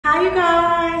Hi you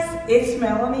guys, it's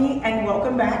Melanie and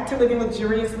welcome back to Living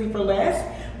Luxuriously for Less,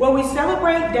 where we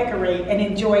celebrate, decorate, and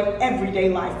enjoy everyday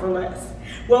life for less.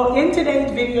 Well, in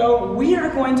today's video, we are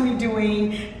going to be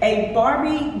doing a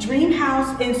Barbie dream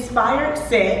house inspired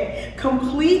set,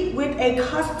 complete with a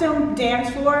custom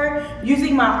dance floor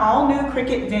using my all new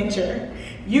Cricut venture.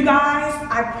 You guys,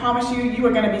 I promise you, you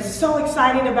are going to be so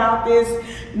excited about this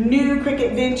new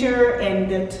Cricut venture and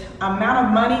the amount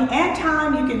of money and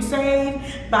time you can save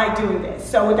by doing this.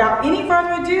 So without any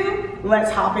further ado,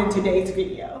 let's hop in today's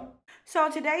video. So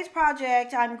today's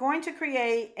project, I'm going to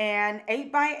create an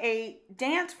 8x8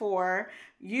 dance floor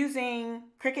using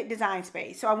Cricut Design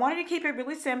Space. So I wanted to keep it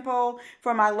really simple.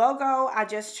 For my logo, I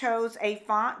just chose a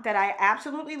font that I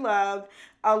absolutely loved,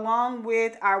 along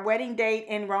with our wedding date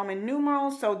in Roman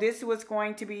numerals. So this was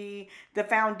going to be the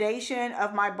foundation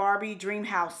of my Barbie dream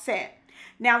house set.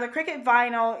 Now the Cricut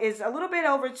vinyl is a little bit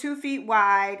over 2 feet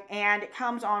wide and it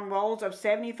comes on rolls of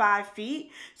 75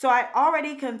 feet. So I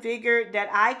already configured that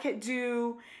I could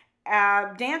do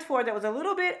a dance floor that was a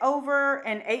little bit over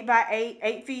an 8x8,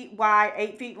 8 feet wide,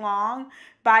 8 feet long,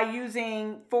 by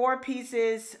using 4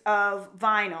 pieces of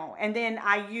vinyl. And then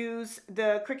I use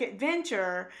the Cricut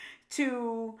Venture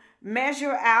to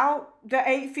measure out the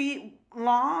 8 feet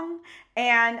long,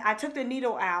 and I took the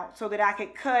needle out so that I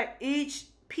could cut each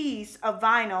piece of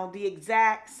vinyl the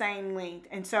exact same length.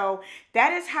 And so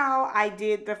that is how I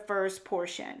did the first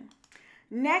portion.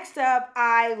 Next up,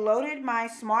 I loaded my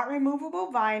smart removable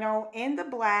vinyl in the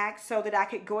black so that I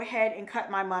could go ahead and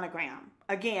cut my monogram.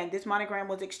 Again, this monogram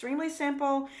was extremely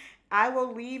simple. I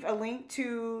will leave a link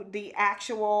to the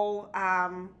actual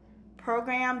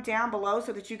program down below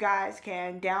so that you guys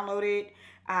can download it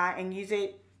and use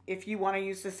it if you want to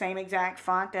use the same exact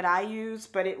font that I use,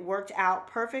 but it worked out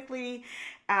perfectly.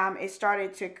 It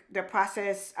started the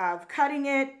process of cutting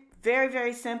it. Very,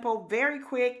 very simple, very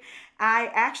quick. I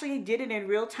actually did it in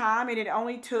real time, and it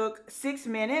only took 6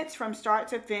 minutes from start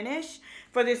to finish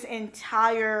for this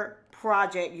entire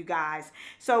project, you guys.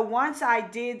 So once I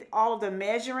did all of the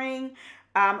measuring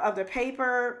of the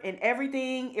paper and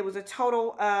everything, it was a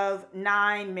total of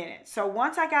 9 minutes. So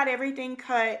once I got everything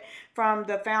cut from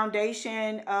the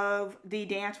foundation of the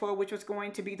dance floor, which was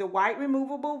going to be the white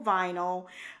removable vinyl,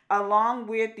 along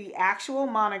with the actual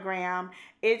monogram,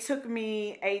 it took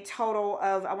me a total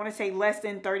of, I want to say, less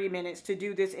than 30 minutes to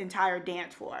do this entire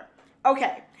dance floor.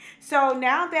 Okay, so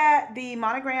now that the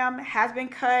monogram has been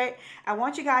cut, I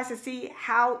want you guys to see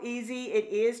how easy it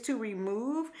is to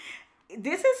remove.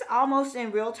 This is almost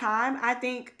in real time. I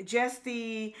think just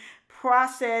the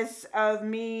process of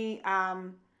me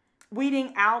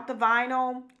weeding out the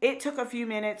vinyl, it took a few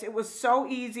minutes. It was so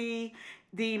easy.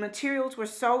 The materials were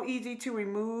so easy to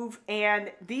remove,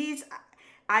 and these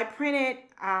I printed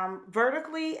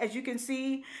vertically, as you can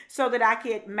see, so that I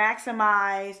could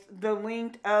maximize the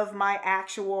length of my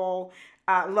actual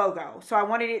logo. So I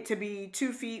wanted it to be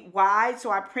 2 feet wide,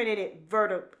 so I printed it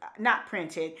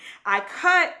I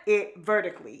cut it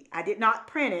vertically. I did not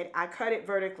print it, I cut it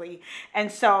vertically.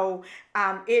 And so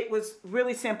it was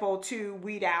really simple to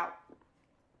weed out.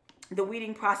 The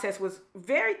weeding process was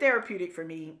very therapeutic for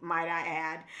me, might I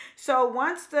add. So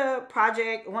once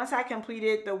I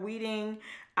completed the weeding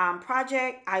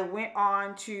project, I went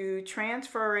on to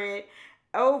transfer it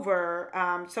over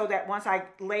so that once I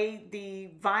laid the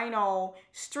vinyl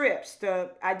strips,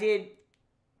 I did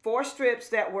 4 strips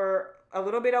that were a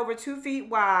little bit over 2 feet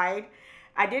wide.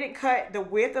 I didn't cut the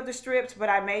width of the strips, but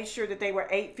I made sure that they were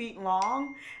 8 feet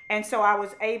long. And so I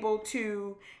was able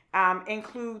to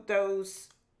include those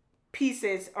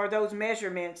pieces or those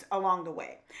measurements along the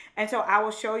way. And so I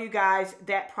will show you guys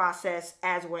that process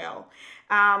as well.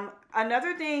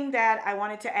 Another thing that I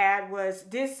wanted to add was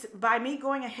this, by me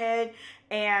going ahead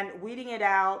and weeding it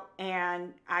out,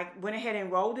 and I went ahead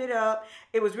and rolled it up,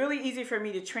 it was really easy for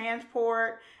me to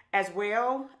transport as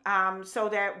well, so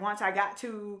that once I got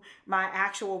to my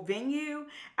actual venue,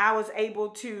 I was able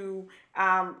to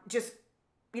just,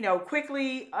 you know,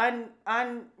 quickly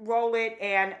unroll it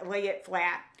and lay it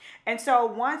flat. And so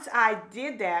once I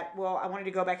did that, well, I wanted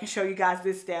to go back and show you guys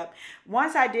this step.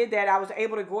 Once I did that, I was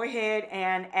able to go ahead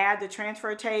and add the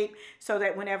transfer tape so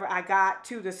that whenever I got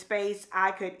to the space,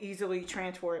 I could easily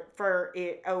transfer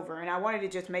it over. And I wanted to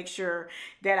just make sure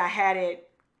that I had it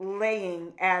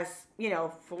laying as, you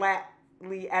know,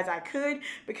 flatly as I could,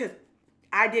 because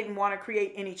I didn't want to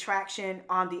create any traction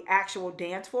on the actual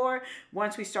dance floor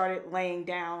once we started laying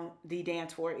down the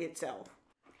dance floor itself.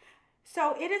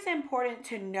 So it is important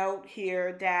to note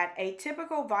here that a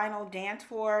typical vinyl dance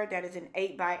floor that is an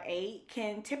 8x8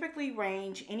 can typically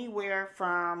range anywhere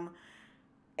from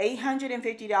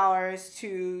 $850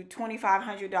 to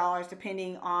 $2,500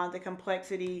 depending on the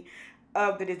complexity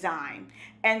of the design.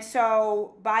 And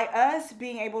so by us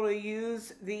being able to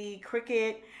use the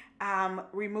Cricut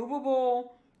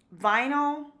removable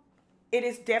vinyl, it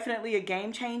is definitely a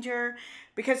game changer,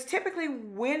 because typically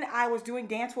when I was doing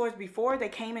dance floors before, they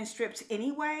came in strips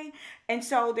anyway. And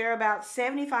so they're about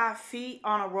 75 feet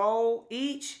on a roll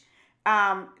each.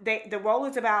 The roll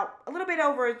is about a little bit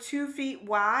over 2 feet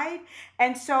wide.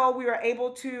 And so we were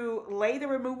able to lay the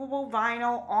removable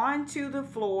vinyl onto the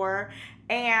floor,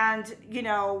 and, you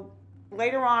know,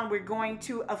 later on we're going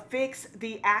to affix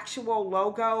the actual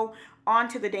logo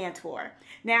onto the dance floor.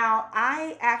 Now,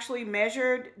 I actually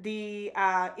measured the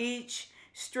each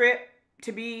strip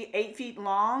to be 8 feet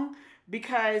long,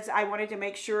 because I wanted to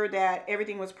make sure that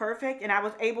everything was perfect, and I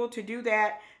was able to do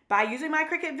that by using my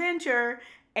Cricut Venture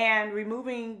and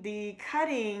removing the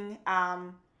cutting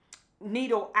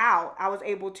needle out. I was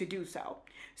able to do so.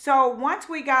 So once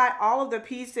we got all of the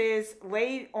pieces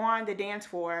laid on the dance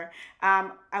floor,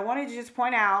 I wanted to just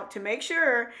point out, to make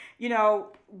sure, you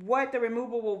know, what the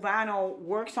removable vinyl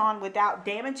works on without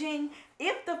damaging.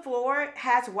 If the floor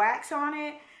has wax on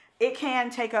it, it can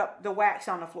take up the wax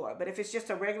on the floor. But if it's just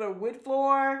a regular wood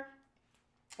floor,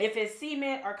 if it's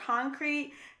cement or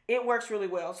concrete, it works really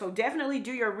well. So definitely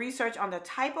do your research on the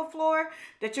type of floor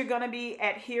that you're going to be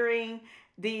adhering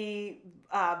the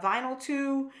vinyl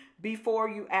to before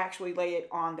you actually lay it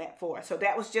on that floor. So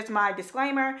that was just my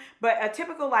disclaimer. But a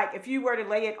typical, like if you were to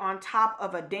lay it on top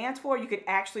of a dance floor, you could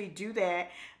actually do that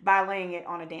by laying it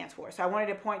on a dance floor. So I wanted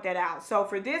to point that out. So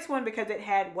for this one, because it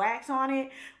had wax on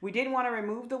it, we didn't want to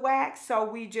remove the wax, so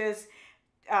we just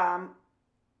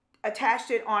attached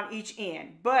it on each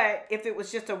end. But if it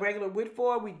was just a regular wood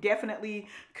floor, we definitely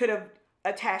could have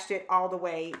attached it all the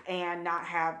way and not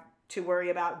have to worry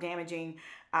about damaging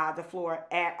the floor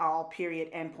at all, period,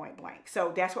 and point blank.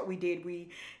 So that's what we did.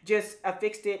 We just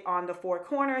affixed it on the four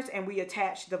corners, and we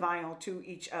attached the vinyl to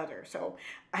each other. So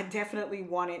I definitely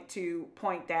wanted to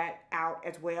point that out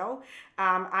as well.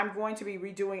 I'm going to be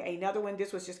redoing another one.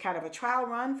 This was just kind of a trial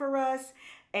run for us,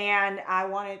 and I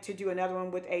wanted to do another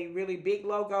one with a really big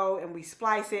logo, and we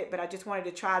splice it, but I just wanted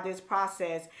to try this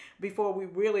process before we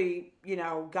really, you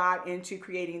know, got into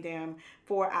creating them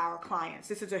for our clients.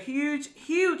 This is a huge,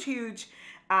 huge, huge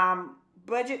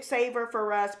budget saver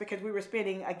for us, because we were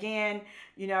spending, again,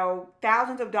 you know,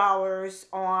 thousands of dollars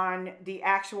on the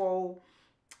actual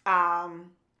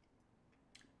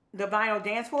the vinyl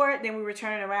dance floor. Then we were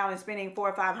turning around and spending $400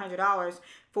 or $500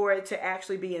 for it to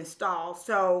actually be installed.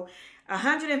 So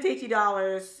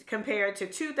 $150 compared to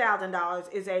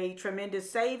 $2,000 is a tremendous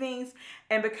savings.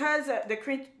 And because the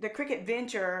Cricut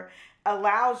Venture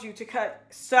allows you to cut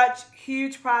such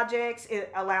huge projects,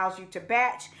 it allows you to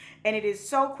batch, and it is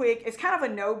so quick. It's kind of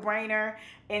a no-brainer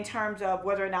in terms of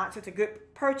whether or not it's a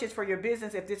good purchase for your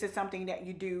business if this is something that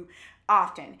you do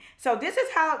often. So this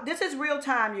is real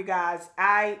time, you guys.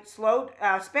 I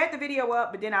sped the video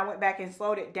up, but then I went back and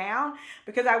slowed it down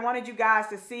because I wanted you guys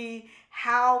to see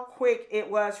how quick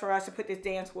it was for us to put this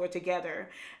dance floor together.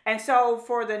 And so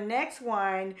for the next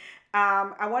one,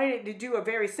 I wanted it to do a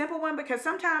very simple one, because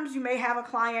sometimes you may have a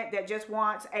client that just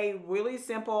wants a really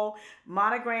simple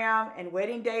monogram and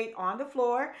wedding date on the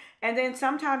floor. And then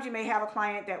sometimes you may have a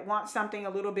client that wants something a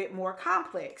little bit more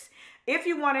complex. If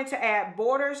you wanted to add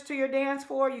borders to your dance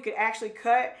floor, you could actually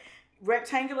cut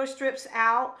rectangular strips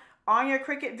out on your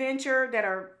Cricut Venture that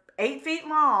are 8 feet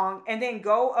long, and then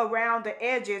go around the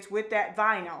edges with that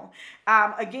vinyl.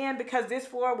 Again, because this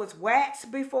floor was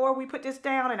waxed before we put this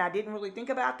down, and I didn't really think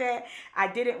about that, I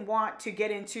didn't want to get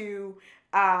into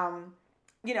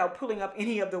you know, pulling up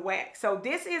any of the wax. So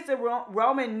this is the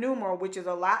Roman numeral, which is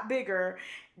a lot bigger.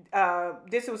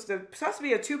 This was supposed to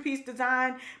be a two-piece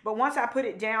design, but once I put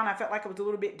it down, I felt like it was a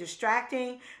little bit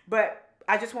distracting. But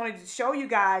I just wanted to show you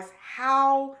guys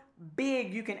how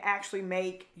big you can actually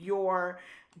make your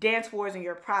dance floors and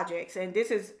your projects. And this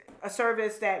is a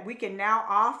service that we can now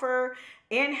offer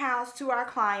in-house to our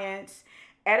clients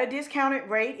at a discounted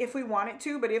rate if we wanted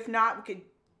to, but if not, we could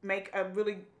make a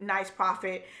really nice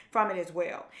profit from it as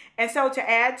well. And so to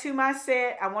add to my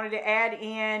set, I wanted to add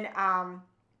in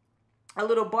a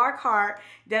little bar cart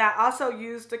that I also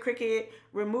used the Cricut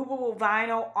removable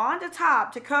vinyl on the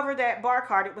top to cover that bar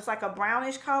cart. It was like a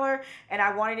brownish color, and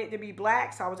I wanted it to be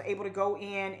black, so I was able to go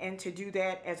in and to do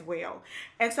that as well.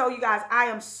 And so you guys, I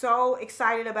am so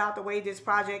excited about the way this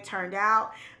project turned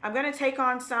out. I'm going to take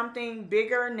on something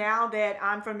bigger now that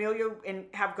I'm familiar and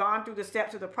have gone through the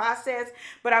steps of the process,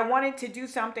 but I wanted to do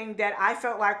something that I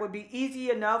felt like would be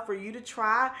easy enough for you to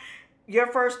try your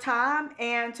first time,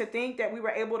 and to think that we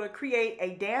were able to create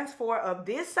a dance floor of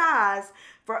this size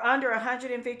for under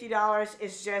 $150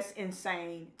 is just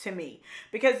insane to me,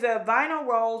 because the vinyl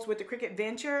rolls with the Cricut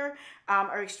Venture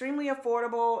are extremely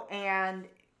affordable, and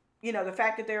you know, the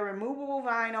fact that they're removable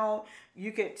vinyl,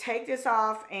 you could take this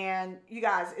off, and you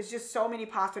guys, it's just so many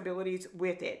possibilities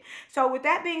with it. So with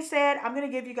that being said, I'm going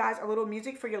to give you guys a little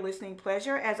music for your listening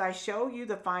pleasure as I show you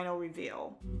the final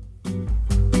reveal.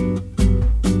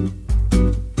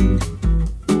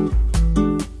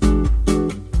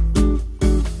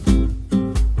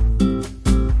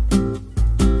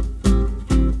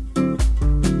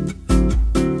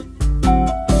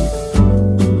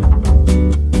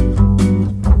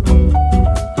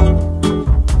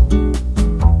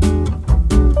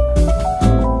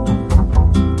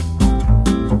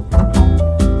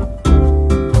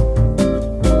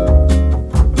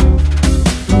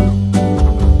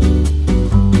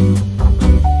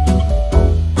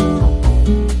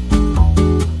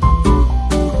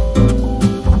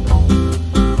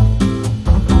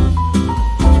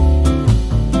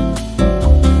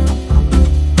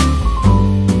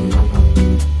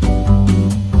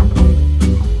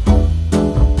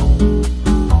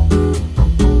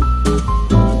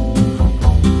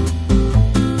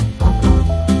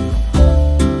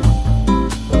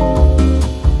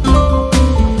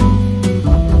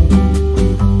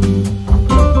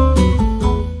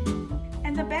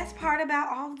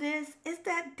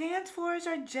 Dance floors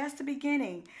are just the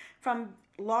beginning. From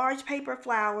large paper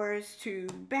flowers to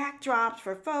backdrops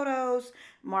for photos,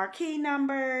 marquee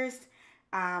numbers,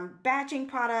 batching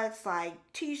products like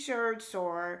t-shirts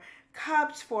or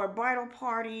cups for a bridal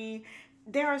party.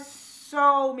 There are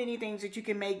so many things that you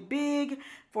can make big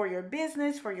for your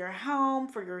business, for your home,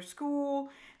 for your school.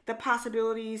 The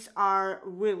possibilities are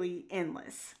really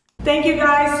endless. Thank you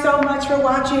guys so much for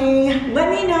watching. Let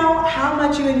me know how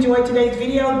much you enjoyed today's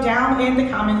video down in the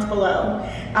comments below.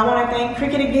 I want to thank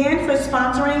Cricut again for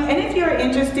sponsoring, and if you're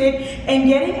interested in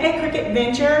getting a Cricut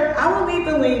Venture, I will leave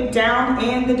the link down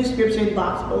in the description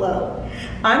box below.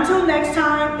 Until next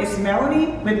time, it's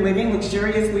Melanie with Living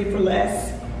Luxuriously for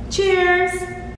Less. Cheers!